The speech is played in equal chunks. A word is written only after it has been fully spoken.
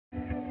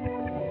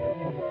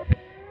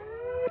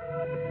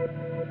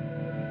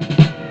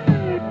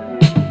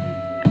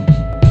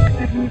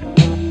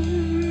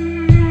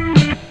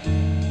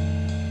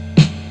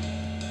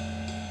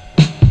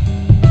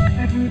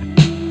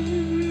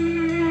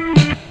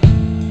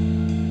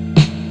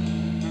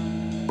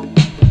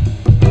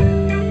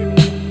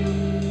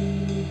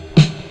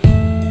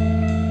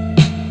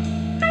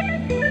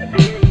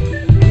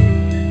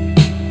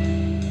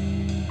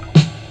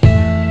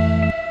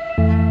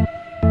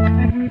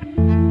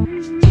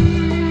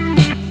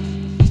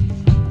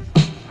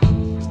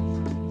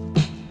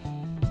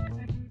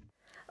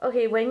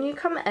Okay, when you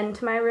come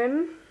into my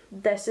room,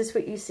 this is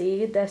what you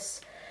see.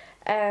 This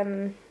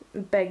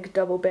big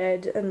double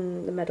bed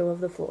in the middle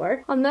of the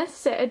floor. On this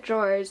set of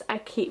drawers, I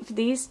keep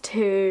these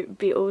two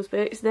Beatles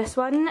books. This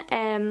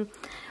one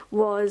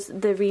was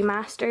the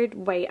remastered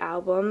White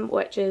Album,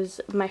 which is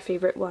my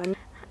favourite one.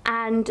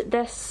 And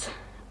this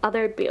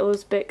other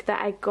Beatles book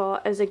that I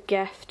got as a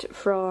gift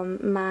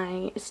from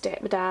my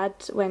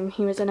stepdad when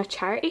he was in a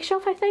charity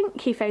shop, I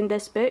think. He found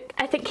this book.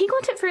 I think he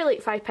got it for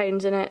like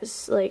 £5 and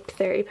it's like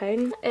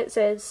 £30. It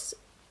says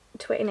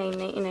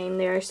 £29.99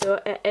 there, so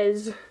it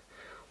is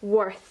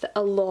worth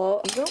a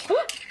lot.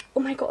 Oh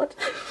my god.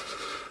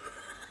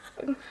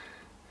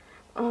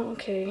 Oh,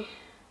 okay.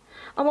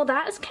 Oh well,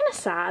 that's kind of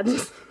sad.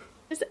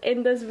 Just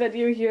end this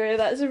video here.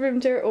 That's the room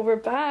tour over.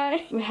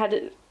 Bye. We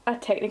had a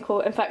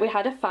technical, in fact we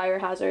had a fire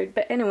hazard,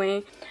 but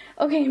anyway.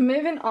 Okay,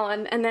 moving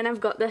on. And then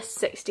I've got this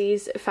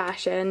 60s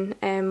fashion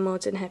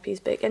mods and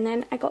hippies book, and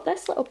then I got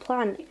this little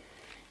plant.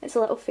 It's a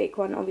little fake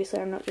one, obviously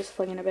I'm not just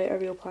flinging about a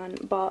real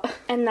plant, but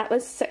and that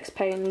was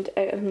 £6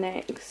 out of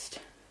Next,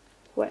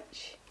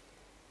 which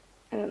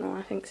I don't know,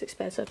 I think it's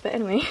expensive, but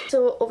anyway.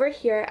 So over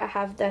here I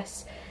have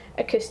this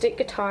acoustic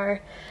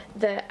guitar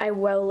that I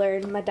will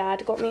learn. My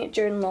dad got me it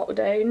during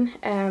lockdown,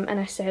 and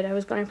I said I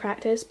was going to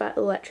practice, but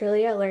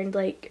literally I learned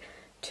like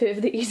 2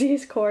 of the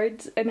easiest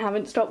chords and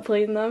haven't stopped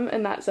playing them,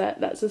 and that's it.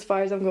 That's as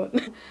far as I'm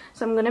going.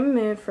 So I'm going to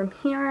move from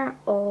here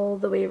all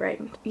the way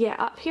around. Yeah,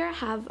 up here I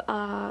have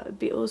a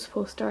Beatles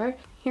poster.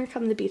 Here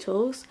come the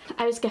Beatles.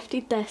 I was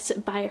gifted this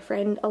by a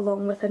friend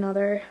along with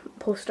another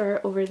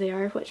poster over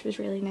there, which was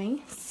really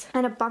nice.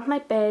 And above my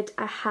bed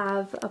I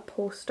have a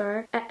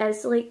poster. It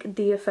is like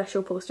the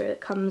official poster that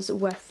comes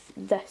with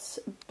this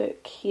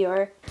book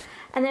here.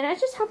 And then I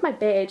just have my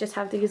bed, just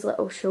have these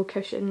little show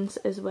cushions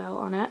as well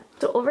on it.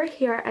 So over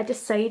here I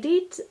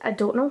decided, I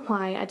don't know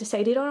why, I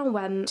decided on a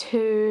whim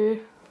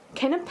to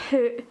kind of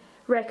put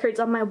records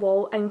on my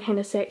wall in kind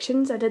of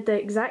sections. I did the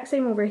exact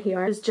same over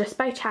here. It was just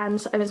by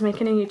chance. I was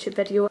making a YouTube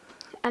video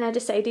and I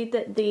decided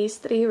that these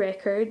 3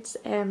 records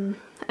in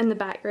the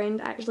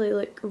background actually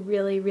look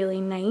really,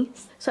 really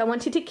nice. So I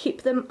wanted to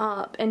keep them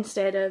up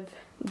instead of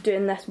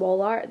doing this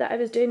wall art that I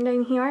was doing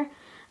down here,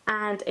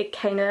 and it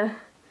kind of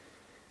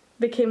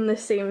became the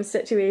same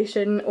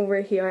situation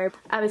over here.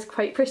 I was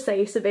quite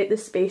precise about the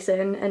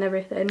spacing and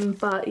everything,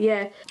 but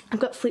yeah. I've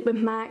got Fleetwood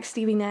Mac,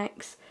 Stevie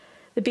Nicks,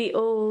 the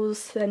Beatles,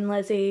 Thin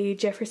Lizzy,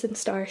 Jefferson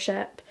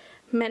Starship,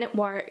 Men at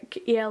Work,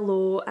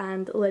 ELO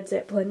and Led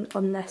Zeppelin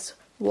on this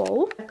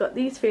wall. I've got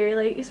these fairy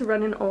lights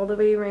running all the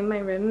way around my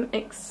room,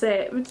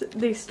 except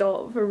they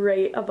stop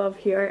right above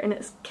here and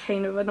it's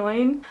kind of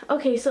annoying.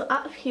 Okay, so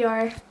up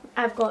here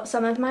I've got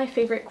some of my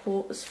favourite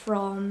quotes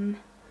from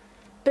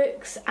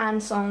books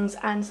and songs,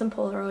 and some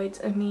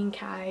Polaroids of me and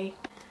Kai,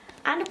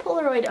 and a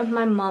Polaroid of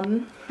my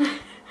mum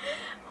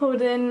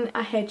holding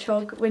a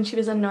hedgehog when she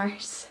was a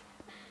nurse,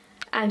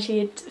 and she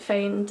had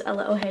found a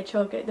little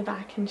hedgehog out the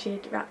back and she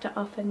had wrapped it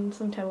up in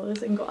some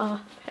towels and got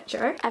a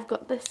picture. I've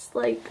got this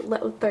like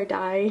little third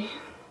eye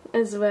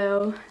as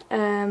well,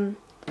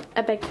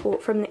 a big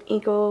quote from the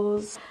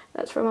Eagles,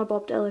 that's from a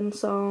Bob Dylan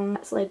song,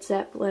 that's Led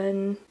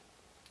Zeppelin,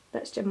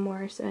 that's Jim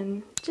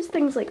Morrison, just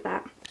things like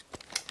that.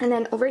 And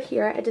then over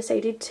here I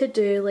decided to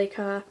do like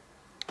a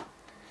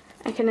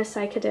kind of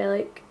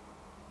psychedelic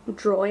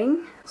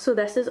drawing. So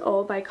this is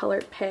all by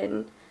coloured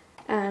pen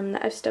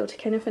that I've still to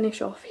kind of finish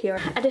off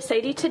here. I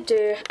decided to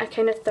do a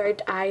kind of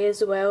third eye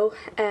as well,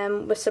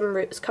 with some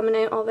roots coming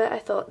out of it. I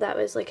thought that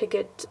was like a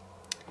good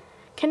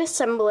kind of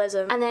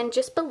symbolism. And then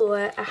just below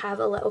it I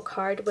have a little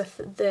card with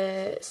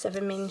the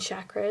 7 main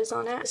chakras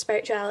on it.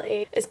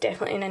 Spirituality is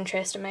definitely an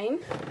interest of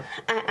mine.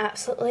 I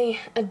absolutely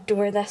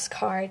adore this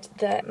card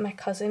that my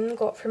cousin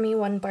got for me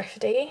one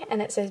birthday,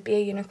 and it says be a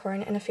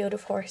unicorn in a field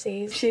of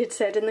horses. She had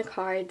said in the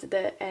card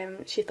that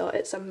she thought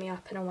it summed me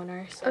up in a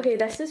winner. So. Okay,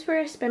 this is where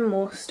I spend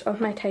most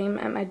of my time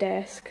at my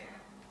desk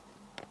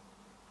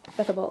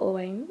with a bottle of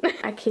wine.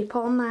 I keep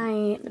all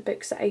my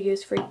books that I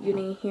use for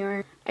uni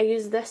here. I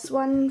use this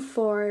one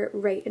for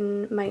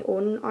writing my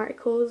own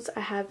articles. I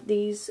have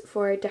these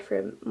for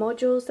different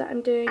modules that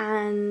I'm doing,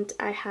 and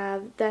I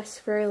have this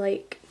for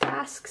like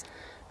tasks.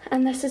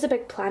 And this is a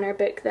big planner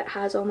book that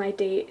has all my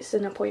dates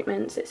and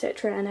appointments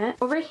etc in it.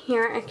 Over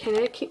here I kind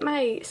of keep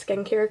my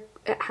skincare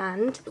at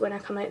hand. When I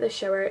come out of the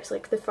shower it's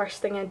like the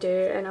first thing I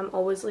do, and I'm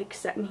always like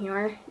sitting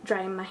here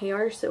drying my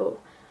hair,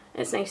 so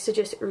it's nice to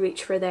just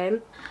reach for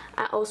them.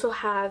 I also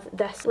have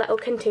this little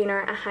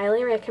container. I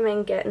highly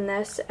recommend getting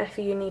this if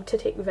you need to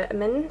take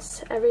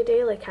vitamins every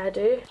day like I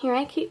do. Here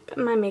I keep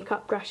my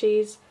makeup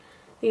brushes.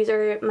 These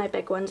are my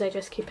big ones, I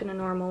just keep in a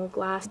normal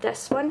glass.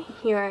 This one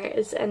here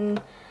is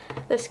in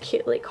this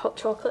cute like hot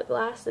chocolate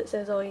glass that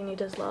says all you need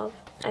is love.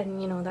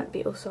 And you know that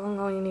Beatles song,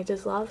 all you need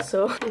is love.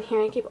 So, and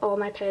here I keep all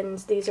my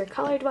pens. These are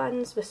coloured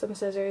ones with some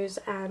scissors,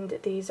 and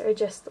these are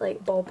just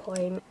like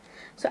ballpoint.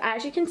 So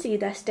as you can see,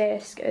 this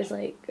desk is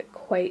like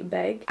quite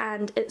big,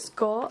 and it's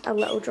got a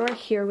little drawer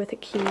here with a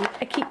key.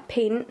 I keep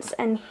paints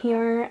in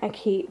here, I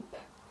keep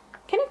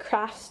kind of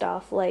craft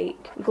stuff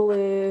like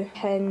glue,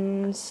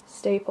 pins,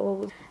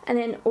 staples. And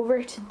then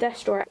over to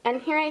this drawer. In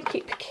here I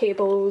keep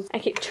cables, I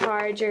keep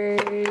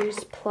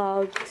chargers,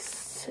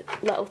 plugs,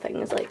 little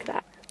things like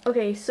that.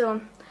 Okay,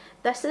 so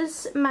this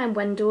is my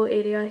window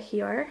area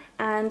here,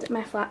 and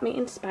my flatmate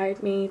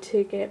inspired me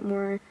to get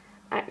more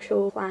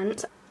actual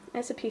plants.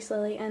 It's a peace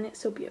lily and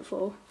it's so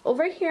beautiful.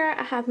 Over here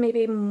I have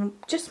maybe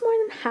just more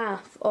than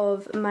half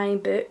of my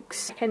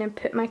books. I kind of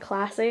put my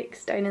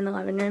classics down in the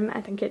living room.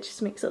 I think it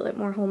just makes it look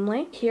more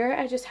homely. Here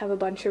I just have a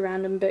bunch of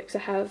random books. I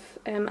have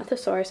a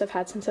thesaurus I've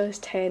had since I was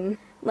 10.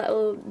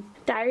 Little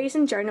diaries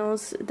and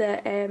journals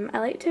that I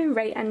like to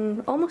write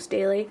in almost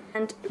daily.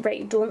 And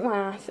right, don't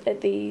laugh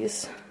at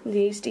these.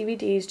 These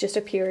DVDs just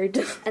appeared.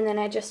 And then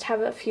I just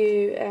have a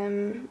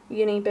few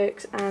uni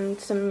books and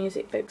some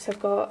music books. I've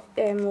got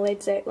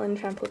Led Zeppelin,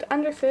 Trampled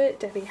Underfoot,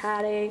 Debbie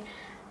Harry,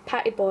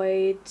 Pattie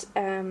Boyd,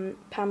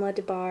 Pamela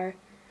DeBar,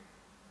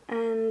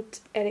 and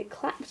Eric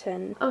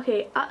Clapton.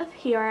 Okay, out of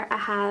here I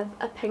have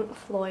a Pink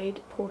Floyd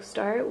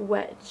poster,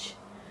 which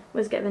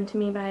was given to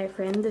me by a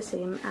friend, the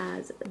same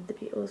as the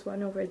Beatles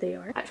one over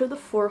there. Actually, the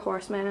Four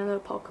Horsemen of the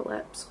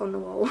Apocalypse on the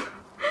wall.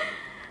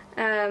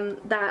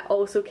 That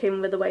also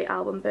came with the White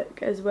Album book,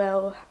 as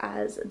well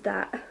as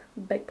that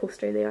big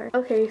poster there.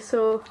 Okay,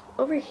 so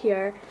over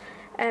here,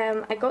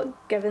 I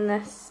got given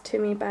this to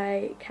me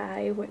by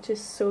Kai, which is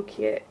so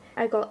cute.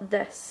 I got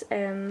this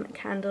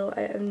candle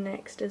out of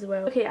Next as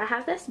well. Okay, I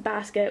have this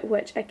basket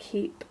which I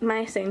keep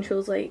my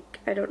essentials, like,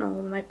 I don't know,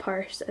 my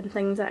purse and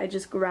things that I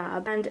just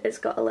grab. And it's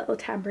got a little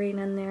tambourine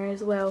in there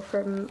as well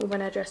from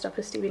when I dressed up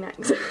as Stevie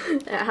Nicks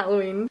at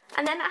Halloween.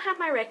 And then I have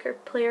my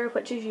record player,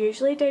 which is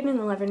usually down in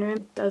the living room.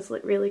 It does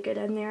look really good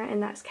in there,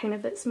 and that's kind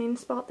of its main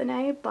spot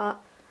now,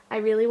 but I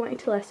really wanted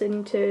to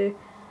listen to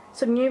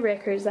some new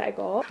records that I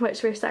got,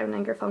 which were Simon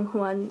and Garfunkel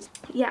ones.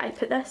 Yeah, I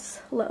put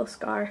this little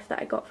scarf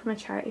that I got from a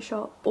charity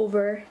shop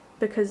over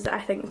because I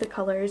think the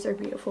colours are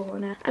beautiful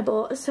on it. I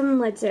bought some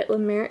Led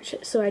Zeppelin merch,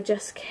 so I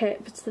just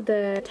kept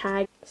the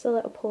tag. It's a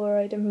little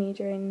Polaroid of me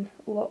during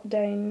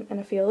lockdown in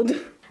a field.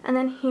 And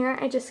then here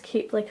I just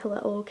keep like a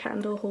little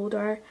candle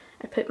holder.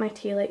 I put my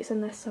tea lights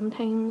in this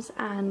sometimes,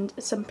 and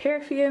some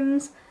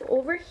perfumes.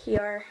 Over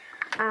here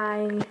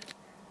I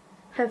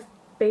have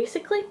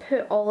basically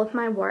put all of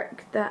my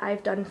work that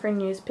I've done for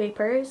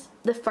newspapers.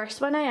 The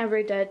first one I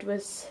ever did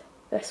was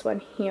this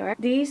one here.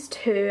 These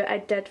two I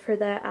did for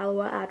the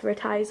Alwa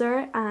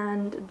Advertiser,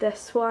 and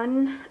this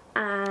one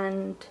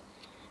and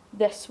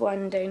this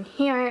one down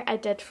here I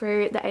did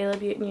for the Isle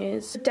of Bute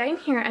News. Down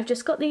here I've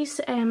just got these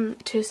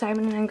two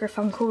Simon and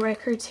Garfunkel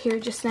records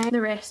here just now.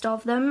 The rest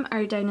of them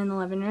are down in the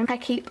living room. I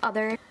keep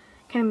other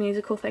kind of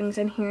musical things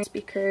in here,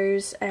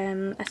 speakers,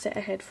 a set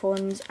of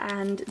headphones,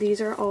 and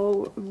these are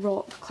all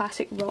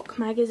classic rock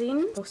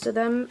magazines. Most of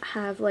them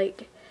have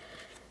like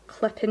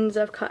clippings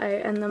I've cut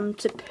out in them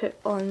to put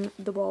on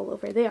the wall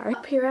over there.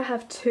 Up here I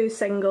have two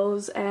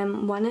singles,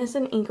 one is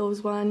an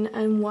Eagles one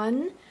and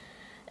one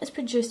is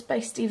produced by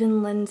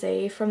Stephen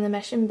Lindsay, From the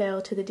Mission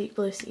Bell to the Deep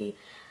Blue Sea.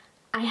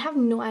 I have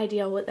no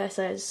idea what this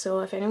is,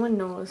 so if anyone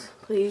knows,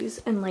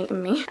 please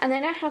enlighten me. And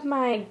then I have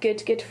my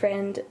good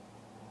friend.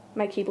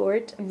 My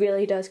keyboard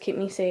really does keep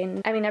me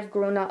sane. I mean, I've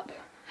grown up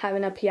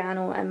having a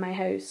piano in my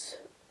house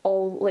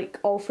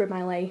all through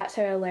my life. That's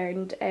how I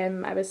learned.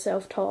 I was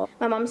self-taught.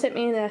 My mum sent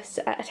me this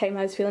at a time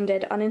I was feeling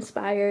dead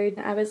uninspired.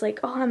 I was like,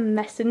 oh, I'm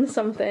missing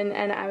something,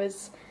 and I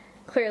was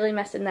clearly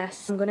missing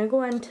this. I'm gonna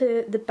go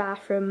into the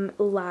bathroom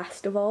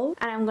last of all,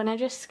 and I'm gonna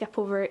just skip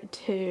over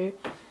to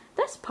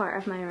this part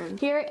of my room.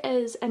 Here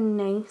is a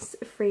nice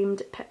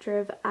framed picture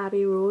of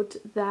Abbey Road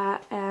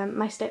that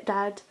my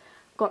stepdad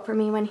got for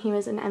me when he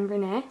was in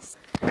Inverness.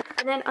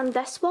 And then on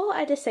this wall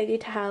I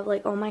decided to have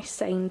like all my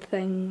signed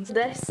things.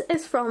 This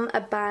is from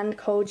a band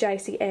called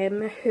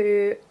JCM,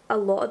 who a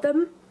lot of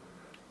them,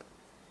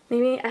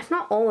 maybe if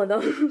not all of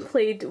them,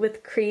 played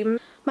with Cream.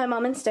 My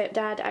mum and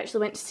stepdad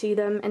actually went to see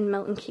them in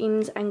Milton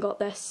Keynes and got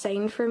this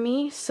signed for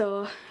me,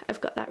 so I've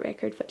got that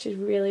record, which is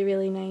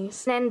really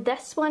nice. And then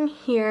this one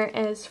here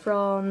is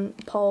from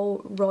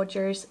Paul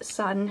Rogers'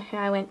 son, who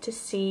I went to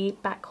see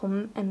back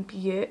home in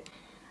Bute.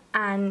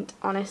 And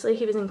honestly,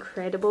 he was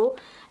incredible.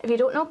 If you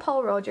don't know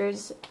Paul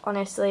Rogers,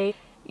 honestly,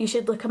 you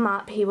should look him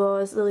up. He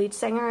was the lead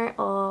singer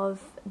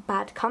of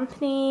Bad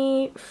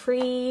Company,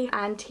 Free,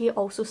 and he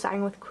also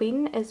sang with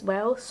Queen as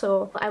well.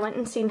 So I went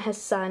and seen his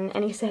son,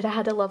 and he said I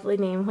had a lovely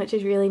name, which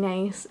is really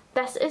nice.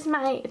 This is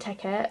my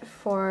ticket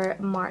for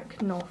Mark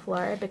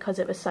Knopfler because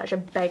it was such a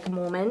big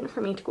moment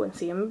for me to go and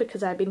see him,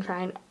 because I've been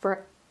trying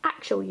for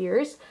actual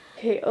years.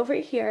 Okay, over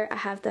here I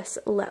have this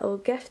little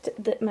gift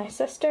that my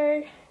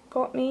sister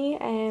got me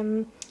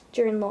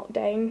during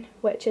lockdown,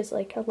 which is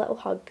like a little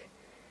hug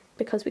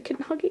because we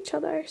couldn't hug each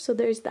other, so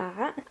there's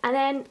that. And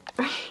then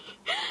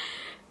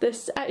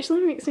this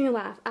actually makes me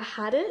laugh. I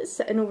had it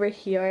sitting over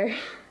here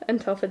on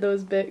top of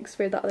those books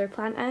where the other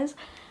plant is,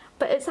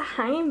 but it's a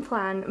hanging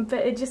plant,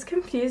 but it just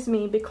confused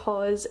me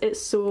because it's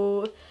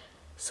so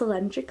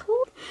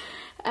cylindrical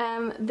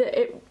that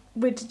it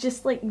would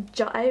just like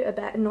jut out a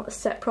bit and not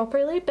sit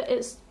properly, but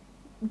it's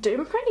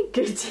doing pretty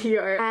good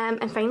here.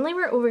 And finally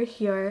we're over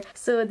here.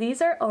 So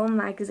these are all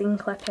magazine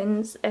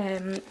clippings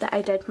that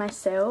I did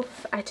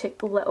myself. I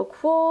took little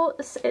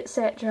quotes,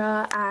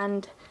 etc.,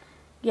 and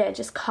yeah,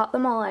 just cut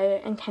them all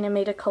out and kind of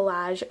made a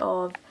collage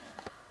of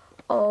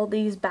all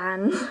these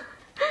bands.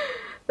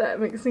 That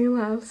makes me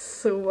laugh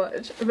so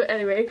much. But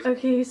anyway,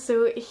 okay,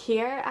 so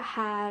here I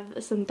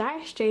have some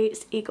Dire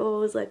Straits,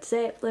 Eagles, Led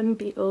Zeppelin,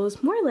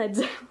 Beatles, more Led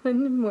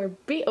Zeppelin, more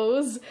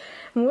Beatles,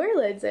 more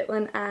Led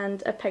Zeppelin,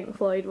 and a Pink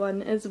Floyd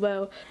one as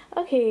well.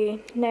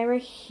 Okay, now we're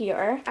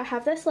here. I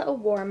have this little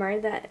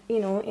warmer that, you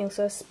know,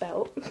 Elsa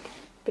spilt,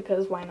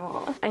 because why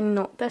not? I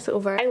knocked this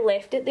over. I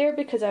left it there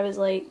because I was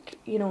like,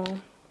 you know,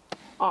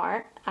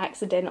 art,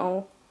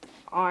 accidental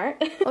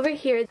art. Over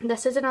here,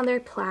 this is another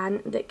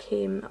plant that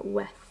came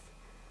with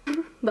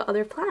the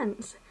other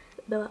plants,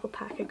 the little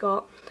pack I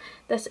got.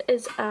 This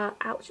is a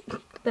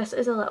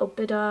little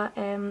Buddha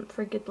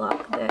for good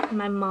luck that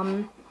my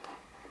mum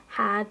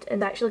had,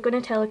 and actually going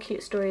to tell a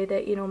cute story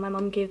that, you know, my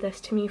mum gave this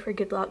to me for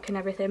good luck and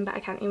everything, but I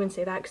can't even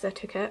say that because I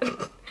took it.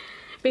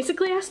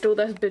 Basically I stole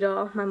this Buddha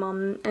off my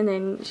mum and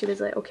then she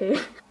was like, okay.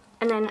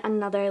 And then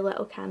another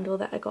little candle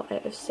that I got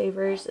out of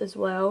Savers as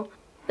well.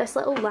 This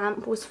little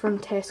lamp was from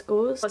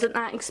Tesco's. It wasn't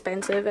that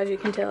expensive, as you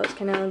can tell. It's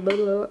kind of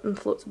little and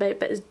floats about,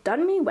 but it's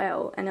done me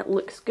well and it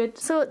looks good.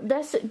 So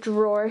this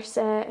drawer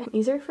set,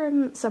 these are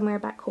from somewhere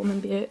back home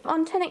in Butte.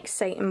 On to an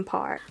exciting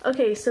part.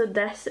 Okay, so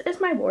this is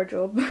my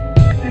wardrobe.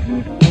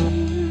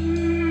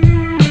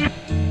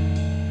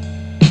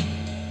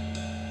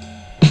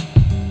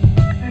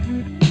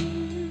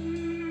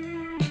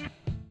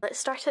 Let's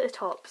start at the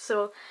top.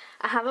 So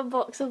I have a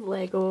box of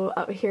Lego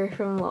up here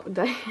from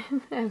lockdown.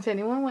 If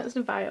anyone wants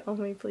to buy it off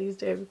me, please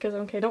do, because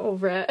I'm kind of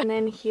over it. And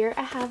then here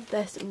I have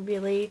this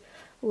really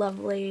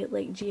lovely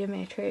like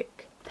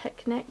geometric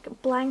picnic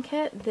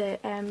blanket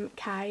that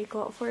Kai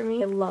got for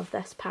me. I love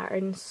this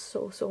pattern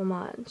so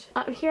much.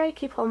 Up here I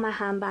keep all my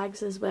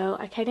handbags as well.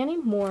 I kind of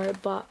need more,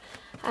 but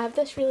I have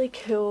this really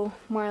cool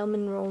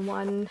Marilyn Monroe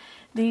one.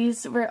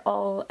 These were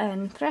all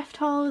in thrift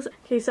hauls.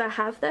 Okay, so I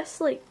have this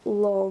like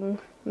long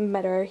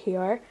mirror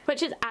here,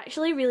 which is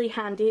actually really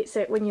handy,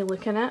 except when you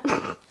look in it,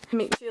 it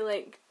makes you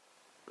like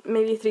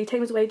maybe 3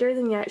 times wider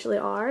than you actually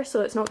are,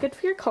 so it's not good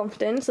for your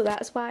confidence. So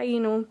that's why, you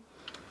know,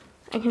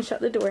 I can shut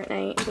the door at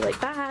night and be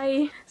like,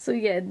 bye. So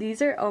yeah, these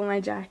are all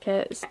my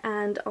jackets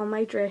and all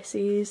my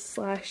dresses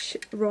slash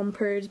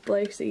rompers,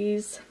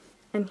 blouses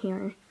in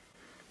here.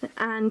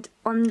 And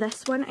on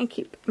this one I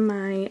keep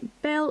my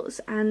belts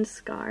and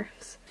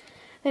scarves.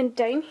 Then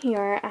down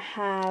here I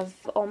have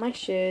all my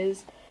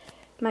shoes.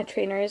 My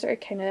trainers are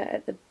kind of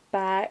at the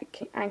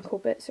back, ankle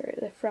boots are at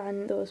the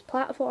front, those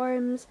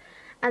platforms.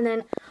 And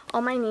then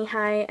all my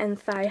knee-high and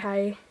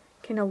thigh-high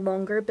kind of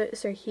longer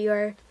boots are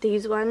here.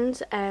 These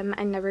ones I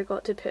never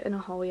got to put in a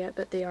haul yet,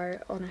 but they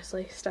are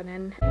honestly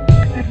stunning.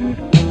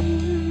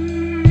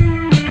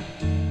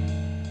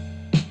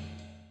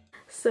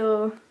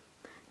 So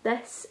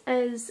this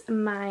is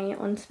my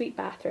ensuite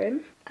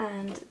bathroom,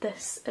 and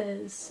this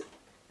is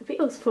the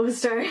Beatles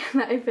poster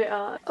that I put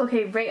up.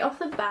 Okay, right off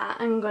the bat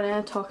I'm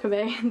gonna talk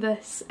about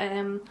this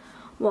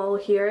wall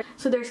here.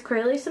 So there's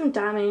clearly some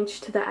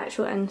damage to the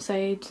actual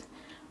inside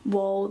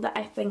wall that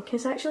I think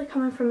is actually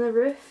coming from the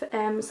roof.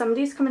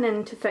 Somebody's coming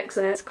in to fix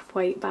it. It's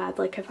quite bad,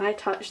 like if I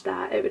touched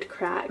that it would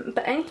crack.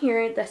 But in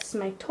here, this is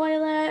my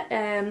toilet.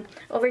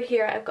 Over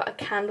here I've got a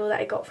candle that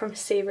I got from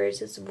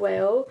Savers as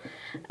well,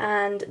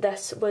 and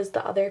this was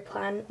the other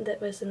plant that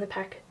was in the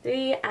pack of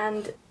 3,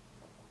 and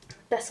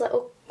this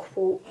little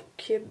quote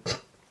cube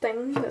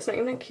thing that's not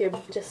even a cube,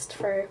 just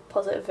for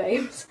positive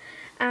vibes,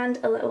 and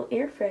a little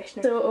air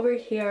freshener. So over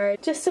here,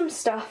 just some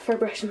stuff for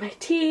brushing my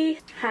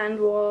teeth, hand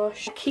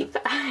wash.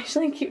 I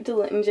actually keep the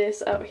Linton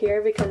juice up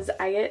here because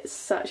I get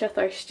such a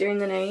thirst during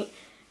the night,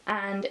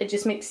 and it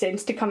just makes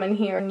sense to come in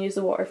here and use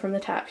the water from the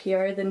tap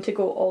here than to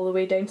go all the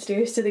way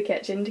downstairs to the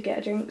kitchen to get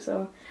a drink.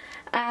 So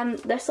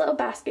this little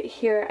basket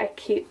here I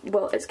keep,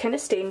 well, it's kind of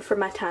stained for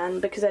my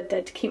tan because I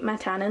did keep my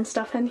tan and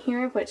stuff in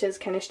here, which is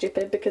kind of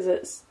stupid because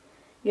it's,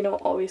 you know,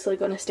 obviously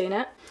going to stain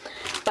it.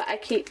 But I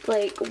keep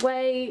like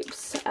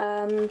wipes,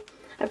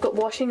 I've got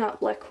washing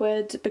up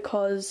liquid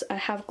because I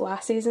have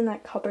glasses in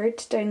that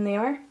cupboard down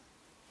there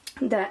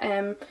that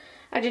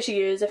I just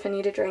use if I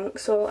need a drink,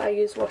 so I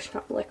use washing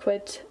up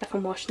liquid if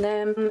I'm washing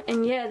them.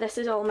 And yeah, this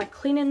is all my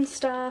cleaning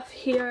stuff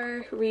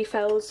here,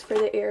 refills for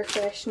the air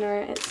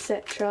freshener,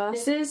 etc.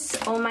 This is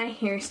all my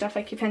hair stuff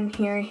I keep in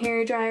here,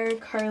 hairdryer,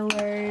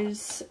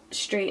 curlers,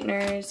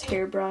 straighteners,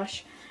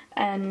 hairbrush,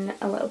 and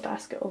a little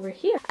basket over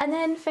here. And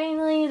then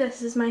finally,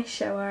 this is my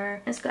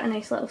shower. It's got a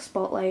nice little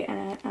spotlight in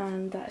it,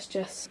 and that's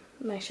just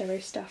my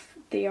shower stuff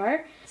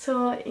there.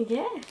 So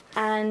yeah,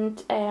 and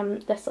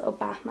this little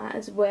bath mat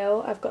as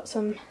well. I've got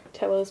some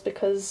towels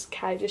because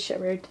Kai just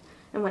showered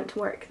and went to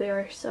work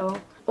there.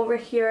 So over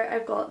here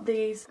I've got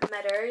these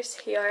mirrors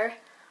here,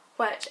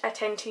 which I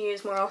tend to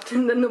use more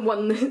often than the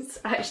one that's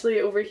actually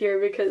over here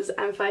because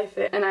I'm 5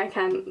 foot and I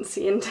can't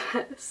see into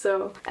it.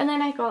 So, and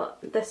then I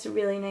got this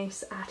really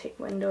nice attic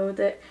window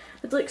that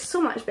would look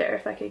so much better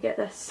if I could get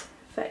this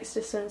fixed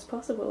as soon as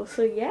possible.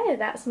 So yeah,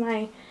 that's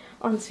my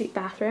ensuite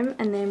bathroom,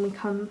 and then we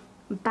come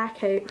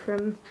back out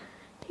from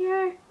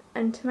here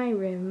into my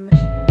room.